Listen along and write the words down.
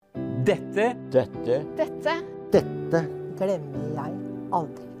Dette glemmer jeg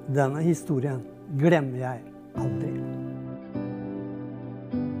aldri. Denne historien glemmer jeg aldri.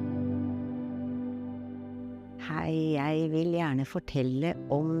 Hei, jeg vil gjerne fortelle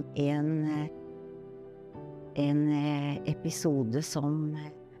om en episode som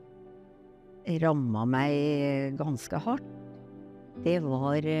rammet meg ganske hardt. Det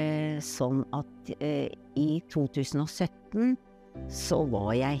var sånn at i 2017 så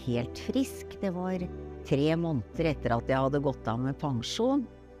var jeg helt frisk. Det var 3 måneder etter at jeg hadde gått av med pensjon.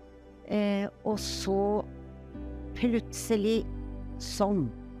 Og så plutselig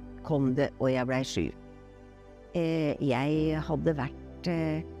sånn kom det, og jeg ble syk. Jeg hadde vært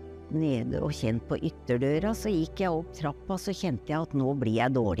nede og kjent på ytterdøra, så gikk jeg opp trappa, så kjente jeg at nå blir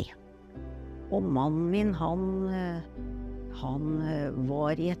jeg dårlig. Og mannen min, han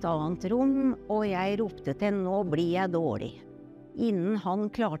var i et annet rom, og jeg ropte til nå blir jeg dårlig. Innen han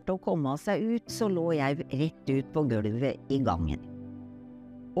klarte å komme seg ut, så lå jeg rett ut på gulvet i gangen.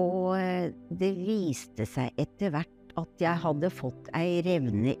 Og det viste seg etter hvert at jeg hadde fått ei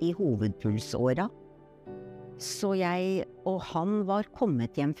revne i hovedpulsåra. Så jeg og han var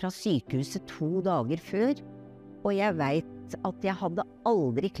kommet hjem fra sykehuset 2 dager før, og jeg vet at jeg hadde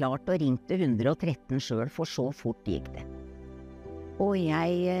aldri klart å ringe til 113 selv, for så fort gikk det. Og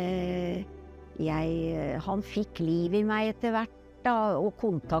han fikk liv i meg etter hvert da, og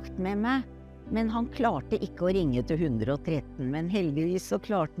kontakt med meg, men han klarte ikke å ringe til 113, men heldigvis så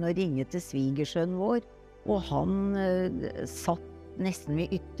klarte han å ringe til svigersønnen vår, og han satt nesten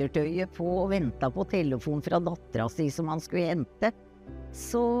ved yttertøyet på og ventet på telefon fra dattera si som han skulle hente.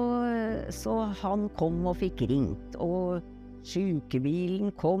 Så han kom og fikk ringt, og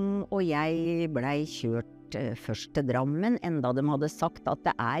sykebilen kom, og jeg blei kjørt først til Drammen, enda de hadde sagt at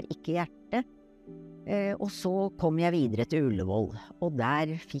det ikke hjerte. Og så kom jeg videre til Ullevål, og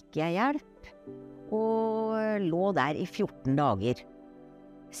der fikk jeg hjelp, og lå der i 14 dager,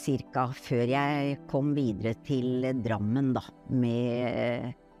 cirka, før jeg kom videre til Drammen da,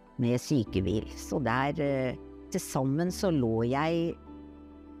 med sykebil. Så der, til sammen så lå jeg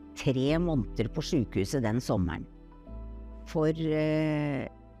 3 måneder på sykehuset den sommeren. For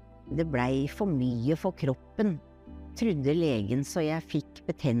det blei for mye for kroppen, trodde legen, så jeg fikk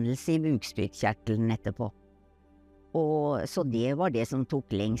betennelse i bukspyttkjertelen etterpå. Og så det var det som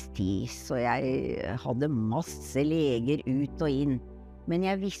tok lengst tid, så jeg hadde masse leger ut og inn. Men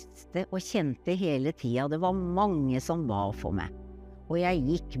jeg visste og kjente hele tida, det var mange som ba for meg. Og jeg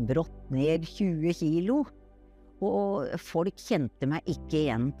gikk brått ned 20 kilo, og folk kjente meg ikke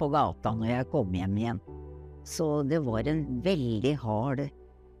igjen på gata når jeg kom hjem igjen. Så det var en veldig hard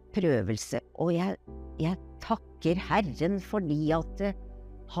prøvelse, og jeg takker Herren fordi at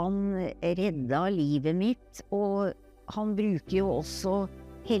han redda livet mitt, og han bruker jo også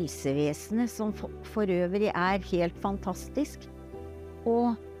helsevesenet, som for øvrig helt fantastisk.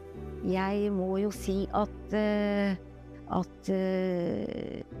 Og jeg må jo si at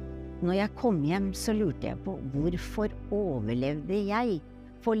når jeg kom hjem så lurte jeg på hvorfor overlevde jeg?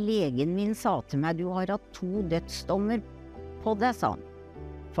 For legen min sa til meg, du har hatt 2 dødsdommer på deg, sa han,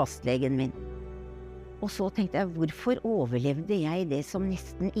 fastlegen min. Og så tenkte jeg, hvorfor overlevde jeg det som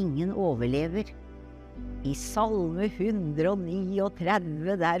nesten ingen overlever? I Salme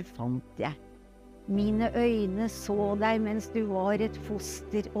 139, der fant jeg. Mine øyne så deg mens du var et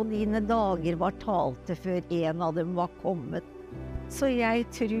foster, og dine dager var talte før en av dem var kommet. Så jeg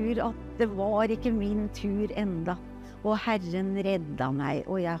tror at det var ikke min tur enda, og Herren redda meg,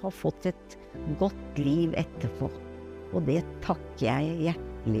 og jeg har fått et godt liv etterpå. Og det takker jeg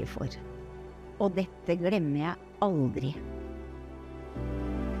hjertelig for. Og dette glemmer jeg aldri.